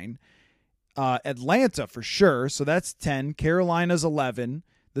it 9. Atlanta for sure, so that's 10. Carolina's 11.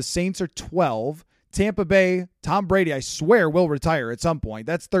 The Saints are 12. Tampa Bay, Tom Brady, I swear, will retire at some point.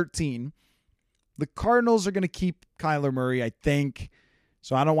 That's 13. The Cardinals are going to keep Kyler Murray, I think,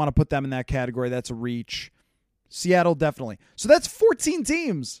 so I don't want to put them in that category. That's a reach. Seattle, definitely. So that's 14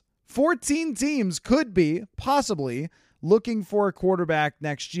 teams. 14 teams could be possibly looking for a quarterback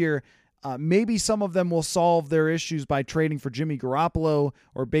next year. Maybe some of them will solve their issues by trading for Jimmy Garoppolo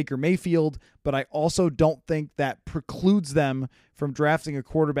or Baker Mayfield, but I also don't think that precludes them from drafting a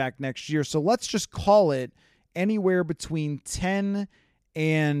quarterback next year. So let's just call it anywhere between 10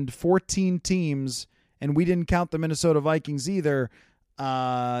 and 14 teams, and we didn't count the Minnesota Vikings either.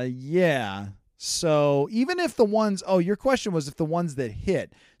 Yeah. So even if the ones, your question was if the ones that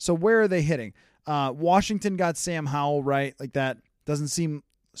hit. So where are they hitting? Washington got Sam Howell, right? Like, that doesn't seem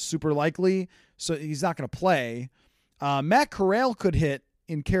super likely, so he's not going to play. Matt Corral could hit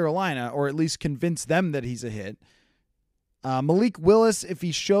in Carolina, or at least convince them that he's a hit. Malik Willis, if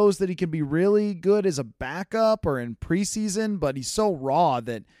he shows that he can be really good as a backup or in preseason, but he's so raw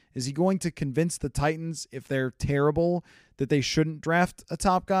that is he going to convince the Titans, if they're terrible, that they shouldn't draft a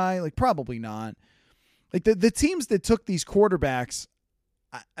top guy? Like, probably not. Like, the teams that took these quarterbacks,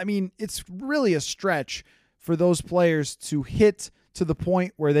 I mean, it's really a stretch for those players to hit to the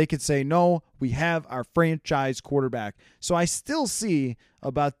point where they could say, no, we have our franchise quarterback. So I still see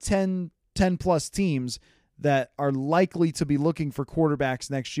about 10 plus teams that are likely to be looking for quarterbacks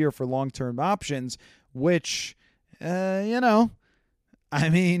next year for long-term options, which, I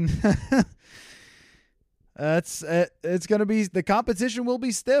mean, it's going to be, the competition will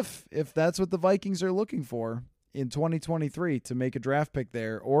be stiff if that's what the Vikings are looking for in 2023 to make a draft pick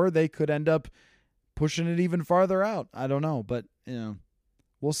there, or they could end up pushing it even farther out. I don't know, but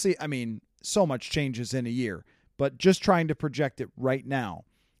we'll see. I mean, so much changes in a year, but just trying to project it right now,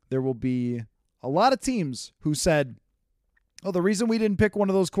 there will be a lot of teams who said, oh, the reason we didn't pick one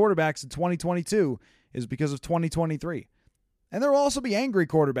of those quarterbacks in 2022 is because of 2023. And there will also be angry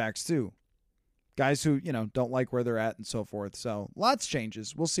quarterbacks too. Guys who, don't like where they're at and so forth. So lots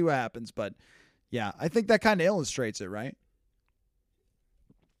changes. We'll see what happens. But yeah, I think that kind of illustrates it, right?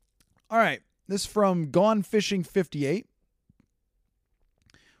 All right. This from Gone Fishing 58.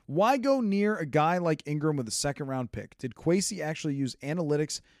 Why go near a guy like Ingram with a second-round pick? Did Kwesi actually use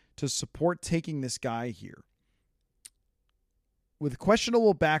analytics to support taking this guy here? With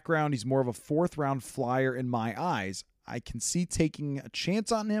questionable background, he's more of a fourth-round flyer in my eyes. I can see taking a chance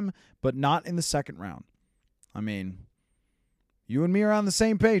on him, but not in the second round. I mean, you and me are on the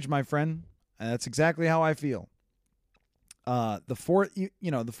same page, my friend. And that's exactly how I feel. The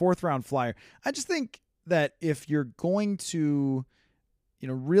fourth-round flyer. I just think that if you're going to,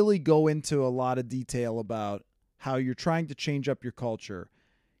 really go into a lot of detail about how you're trying to change up your culture,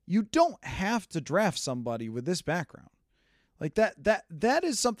 you don't have to draft somebody with this background. Like that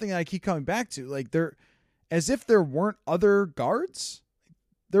is something I keep coming back to. Like, as if there weren't other guards.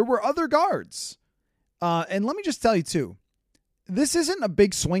 There were other guards. And let me just tell you too, this isn't a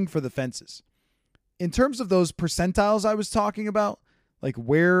big swing for the fences. In terms of those percentiles I was talking about, like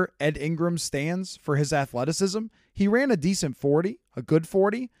where Ed Ingram stands for his athleticism, he ran a decent 40, a good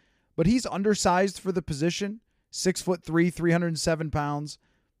 40, but he's undersized for the position, 6'3", 307 pounds.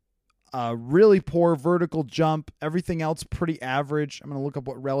 Really poor vertical jump. Everything else pretty average. I'm going to look up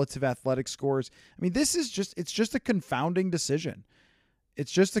what relative athletic scores. I mean, it's just a confounding decision.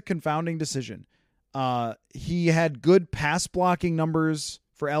 It's just a confounding decision. He had good pass blocking numbers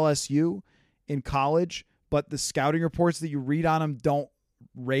for LSU in college, but the scouting reports that you read on him don't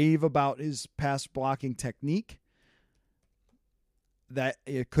rave about his pass blocking technique. That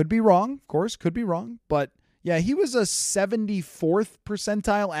it could be wrong, of course, could be wrong, but yeah, he was a 74th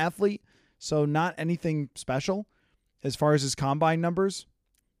percentile athlete, so not anything special as far as his combine numbers.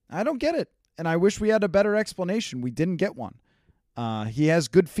 I don't get it, and I wish we had a better explanation. We didn't get one. He has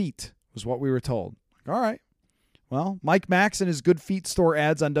good feet, was what we were told. All right. Well, Mike Max and his Good Feet store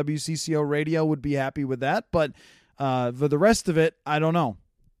ads on WCCO radio would be happy with that, but for the rest of it, I don't know.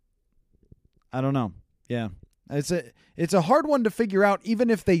 Yeah. It's a hard one to figure out, even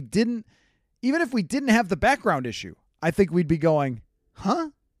if we didn't have the background issue. I think we'd be going, huh?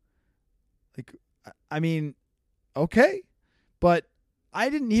 Like, I mean, okay. But I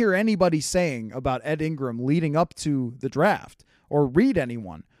didn't hear anybody saying about Ed Ingram leading up to the draft, or read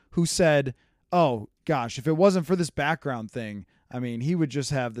anyone who said, oh gosh, if it wasn't for this background thing, I mean, he would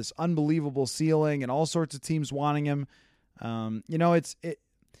just have this unbelievable ceiling and all sorts of teams wanting him. And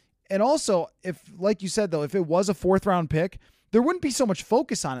also, if, like you said, though, if it was a fourth-round pick, there wouldn't be so much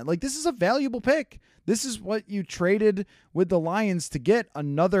focus on it. Like, this is a valuable pick. This is what you traded with the Lions to get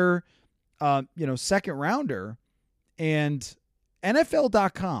another, second rounder. And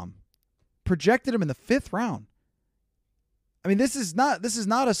NFL.com projected him in the fifth round. I mean, this is not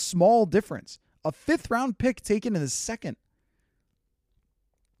a small difference. A fifth-round pick taken in the second.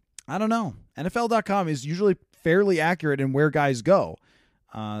 I don't know. NFL.com is usually fairly accurate in where guys go.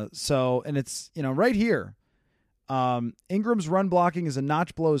 And it's, right here. Ingram's run blocking is a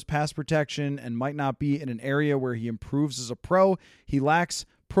notch below his pass protection and might not be in an area where he improves as a pro. He lacks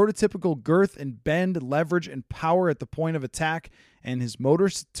prototypical girth and bend, leverage, and power at the point of attack, and his motor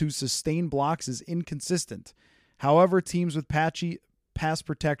to sustain blocks is inconsistent. However, teams with patchy pass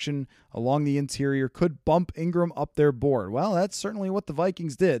protection along the interior could bump Ingram up their board. Well, that's certainly what the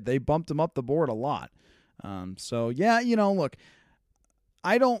Vikings did. They bumped him up the board a lot. Look,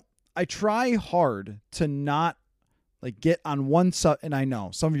 I try hard to not Like, get on one and I know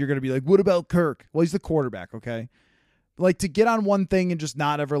some of you are going to be like, what about Kirk? Well, he's the quarterback, okay? Like, to get on one thing and just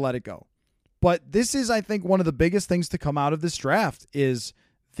not ever let it go. But this is, I think, one of the biggest things to come out of this draft is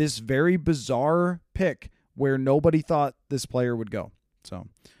this very bizarre pick where nobody thought this player would go. So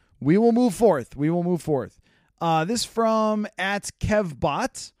we will move forth. This from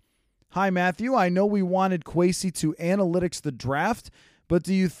 @KevBot. Hi, Matthew. I know we wanted Kwesi to analytics the draft, but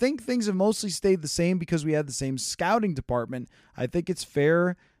do you think things have mostly stayed the same because we had the same scouting department? I think it's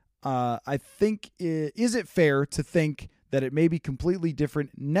fair. Is it fair to think that it may be completely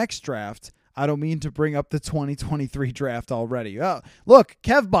different next draft? I don't mean to bring up the 2023 draft already. Oh, look,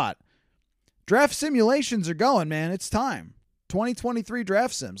 KevBot. Draft simulations are going, man. It's time. 2023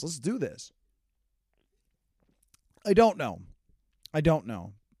 draft sims. Let's do this. I don't know.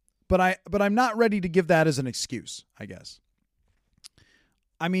 But I'm not ready to give that as an excuse, I guess.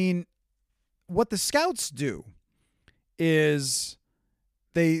 I mean, what the scouts do is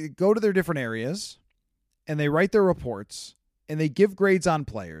they go to their different areas and they write their reports and they give grades on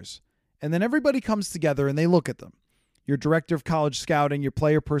players. And then everybody comes together and they look at them. Your director of college scouting, your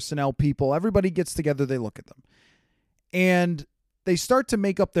player personnel people, everybody gets together, they look at them. And they start to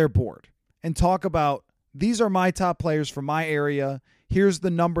make up their board and talk about, these are my top players from my area. Here's the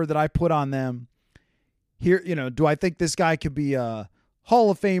number that I put on them. Here, do I think this guy could be a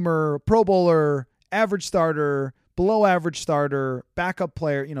Hall of Famer, Pro Bowler, average starter, below average starter, backup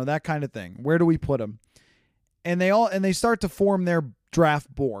player, that kind of thing. Where do we put him? And they start to form their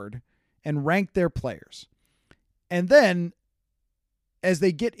draft board and rank their players. And then as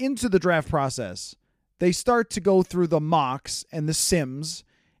they get into the draft process, they start to go through the mocks and the sims,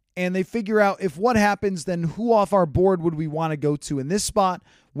 and they figure out if what happens, then who off our board would we want to go to in this spot?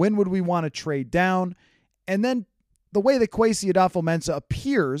 When would we want to trade down? And then the way that Kwesi Adofo-Mensah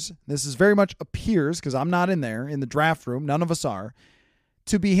appears, this is very much appears because I'm not in there in the draft room, none of us are,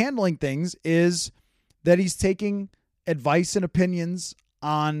 to be handling things is that he's taking advice and opinions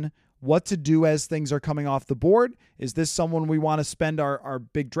on what to do as things are coming off the board. Is this someone we want to spend our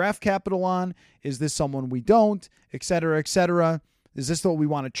big draft capital on? Is this someone we don't? Et cetera, et cetera. Is this what we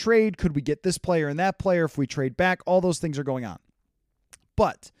want to trade? Could we get this player and that player if we trade back? All those things are going on.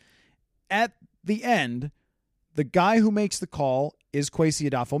 But at the end, the guy who makes the call is Kwesi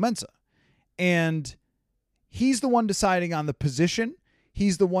Adofo-Mensah. And he's the one deciding on the position.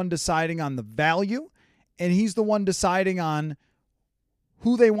 He's the one deciding on the value. And he's the one deciding on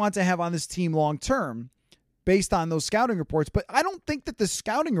who they want to have on this team long term based on those scouting reports. But I don't think that the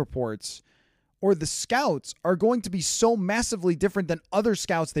scouting reports or the scouts are going to be so massively different than other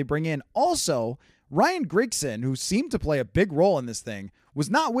scouts they bring in. Also, Ryan Grigson, who seemed to play a big role in this thing, was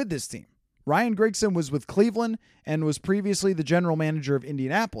not with this team. Ryan Grigson was with Cleveland and was previously the general manager of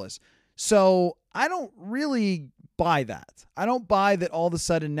Indianapolis. So I don't really buy that. I don't buy that all of a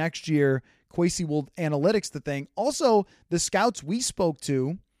sudden next year Kwesi will analytics the thing. Also, the scouts we spoke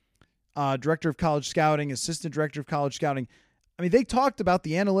to, director of college scouting, assistant director of college scouting, I mean, they talked about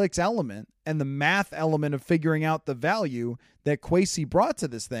the analytics element and the math element of figuring out the value that Kwesi brought to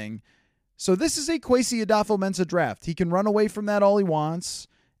this thing. So this is a Kwesi Adofo-Mensah draft. He can run away from that all he wants,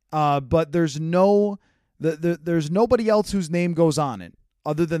 but there's nobody else whose name goes on it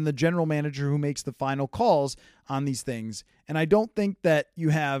other than the general manager who makes the final calls on these things. And I don't think that you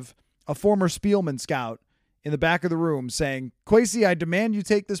have a former Spielman scout in the back of the room saying, Kwesi, I demand you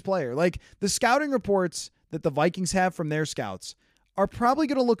take this player. Like, the scouting reports that the Vikings have from their scouts are probably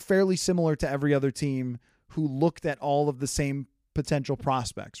going to look fairly similar to every other team who looked at all of the same potential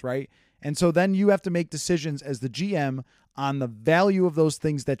prospects, right? And so then you have to make decisions as the GM on the value of those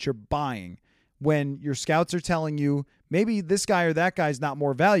things that you're buying. When your scouts are telling you maybe this guy or that guy's not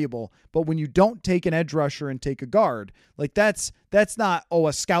more valuable, but when you don't take an edge rusher and take a guard, like that's not, oh,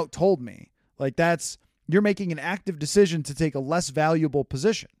 a scout told me. Like you're making an active decision to take a less valuable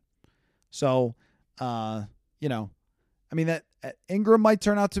position. So, that Ingram might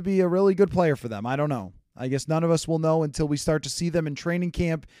turn out to be a really good player for them. I don't know. I guess none of us will know until we start to see them in training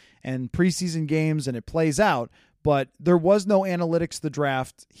camp and preseason games and it plays out. But there was no analytics the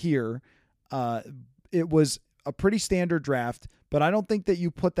draft here. It was a pretty standard draft, but I don't think that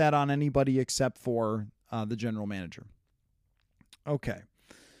you put that on anybody except for the general manager. Okay.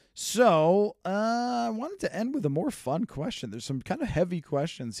 So I wanted to end with a more fun question. There's some kind of heavy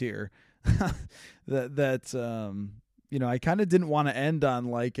questions here that I kind of didn't want to end on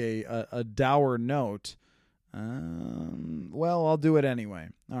like a dour note. Well, I'll do it anyway.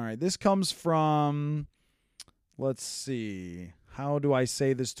 All right. This comes from, let's see. How do I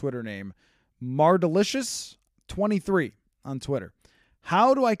say this Twitter name? Mardelicious23 on Twitter.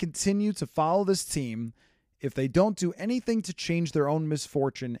 How do I continue to follow this team if they don't do anything to change their own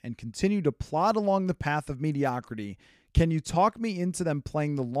misfortune and continue to plod along the path of mediocrity, can you talk me into them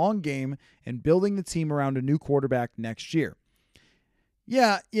playing the long game and building the team around a new quarterback next year?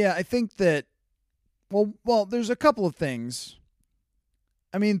 Yeah, I think that, well, there's a couple of things.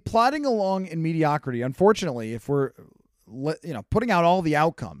 I mean, plodding along in mediocrity, unfortunately, if we're putting out all the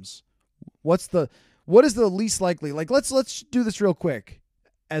outcomes, what is the least likely? Like, let's do this real quick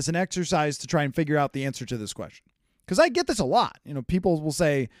as an exercise to try and figure out the answer to this question. Because I get this a lot. People will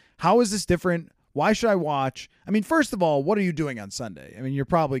say, how is this different? Why should I watch? I mean, first of all, what are you doing on Sunday? I mean, you're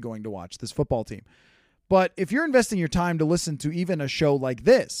probably going to watch this football team. But if you're investing your time to listen to even a show like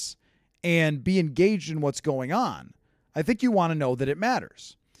this and be engaged in what's going on, I think you want to know that it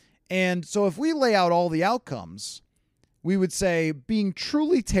matters. And so if we lay out all the outcomes, we would say being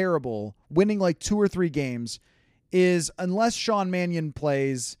truly terrible, winning like 2 or 3 games, is, unless Sean Mannion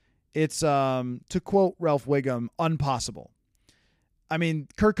plays, it's, to quote Ralph Wiggum, impossible. I mean,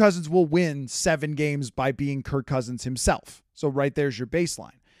 Kirk Cousins will win 7 games by being Kirk Cousins himself. So right there's your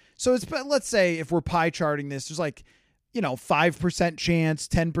baseline. So let's say if we're pie charting this, there's 5% chance,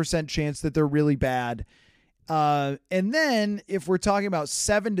 10% chance that they're really bad. And then if we're talking about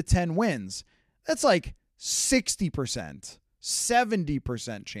 7 to 10 wins, that's like 60%,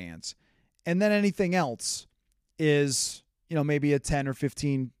 70% chance. And then anything else is, maybe a 10 or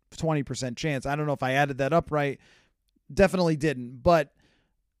 15, 20% chance. I don't know if I added that up right. Definitely didn't. But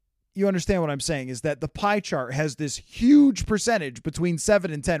you understand what I'm saying is that the pie chart has this huge percentage between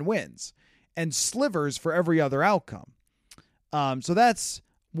 7 and 10 wins and slivers for every other outcome. So that's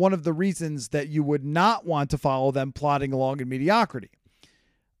one of the reasons that you would not want to follow them plodding along in mediocrity.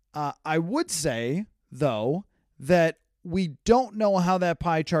 I would say, though, that we don't know how that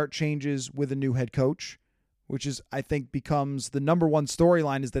pie chart changes with a new head coach, which is, I think, becomes the number one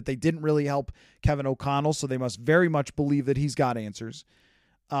storyline, is that they didn't really help Kevin O'Connell, so they must very much believe that he's got answers.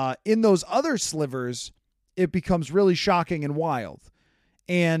 In those other slivers, it becomes really shocking and wild.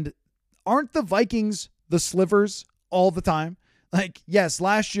 And aren't the Vikings the slivers all the time? Like, yes,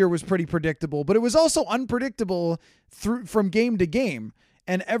 last year was pretty predictable, but it was also unpredictable from game to game,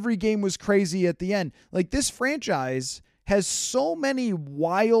 and every game was crazy at the end. Like, this franchise has so many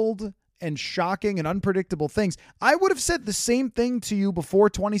wild and shocking and unpredictable things. I would have said the same thing to you before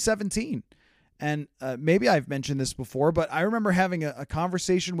 2017. And maybe I've mentioned this before, but I remember having a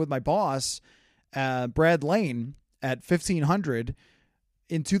conversation with my boss, Brad Lane, at 1500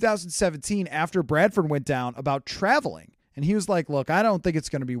 in 2017 after Bradford went down, about traveling. And he was like, look, I don't think it's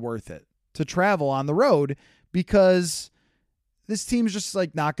going to be worth it to travel on the road because this team's just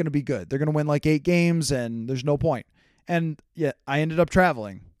not going to be good. They're going to win 8 games and there's no point. And yeah, I ended up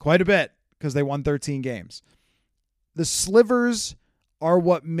traveling quite a bit because they won 13 games. The slivers are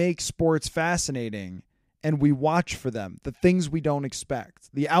what make sports fascinating, and we watch for them, the things we don't expect,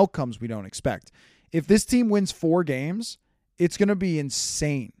 the outcomes we don't expect. If this team wins 4 games, it's going to be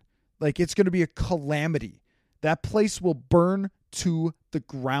insane. It's going to be a calamity. That place will burn to the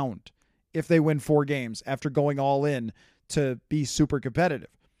ground if they win 4 games after going all in to be super competitive.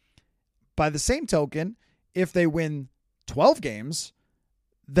 By the same token, if they win 12 games,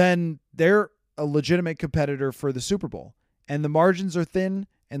 then they're a legitimate competitor for the Super Bowl. And the margins are thin,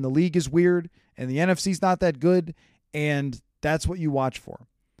 and the league is weird, and the NFC's not that good, and that's what you watch for.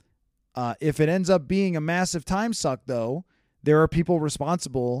 If it ends up being a massive time suck, though, there are people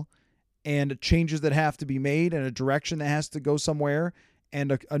responsible and changes that have to be made and a direction that has to go somewhere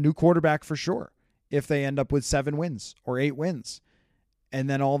and a new quarterback for sure if they end up with 7 wins or 8 wins. And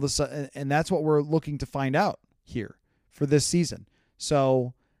then all of a sudden, and that's what we're looking to find out here for this season.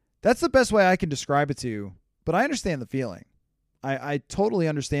 So that's the best way I can describe it to you, but I understand the feeling. I totally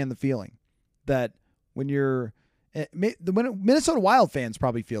understand the feeling that when Minnesota Wild fans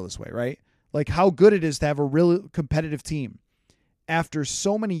probably feel this way, right? Like how good it is to have a really competitive team after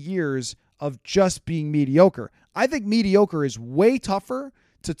so many years of just being mediocre. I think mediocre is way tougher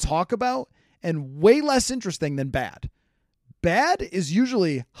to talk about and way less interesting than bad. Bad is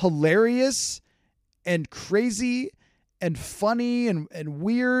usually hilarious and crazy and funny and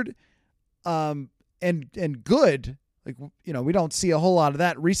weird and good. We don't see a whole lot of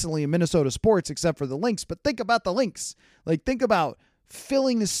that recently in Minnesota sports except for the Lynx, but think about the Lynx. Think about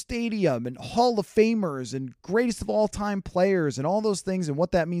filling the stadium and Hall of Famers and greatest of all time players and all those things and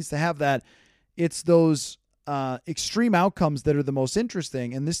what that means to have that. It's those extreme outcomes that are the most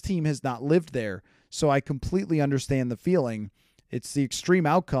interesting, and this team has not lived there. So I completely understand the feeling. It's the extreme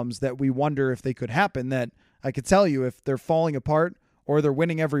outcomes that we wonder if they could happen, that I could tell you if they're falling apart or they're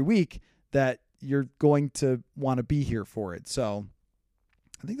winning every week, that you're going to want to be here for it. So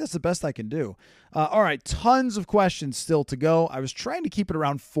I think that's the best I can do. All right, tons of questions still to go. I was trying to keep it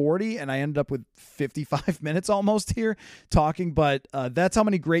around 40, and I ended up with 55 minutes almost here talking, but that's how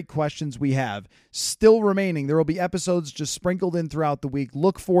many great questions we have still remaining. There will be episodes just sprinkled in throughout the week.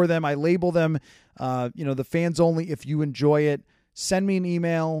 Look for them. I label them, the fans only. If you enjoy it, send me an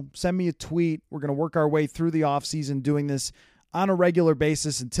email, send me a tweet. We're going to work our way through the offseason doing this on a regular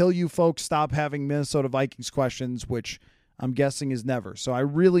basis until you folks stop having Minnesota Vikings questions, which I'm guessing is never. So I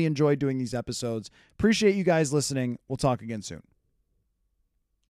really enjoy doing these episodes. Appreciate you guys listening. We'll talk again soon.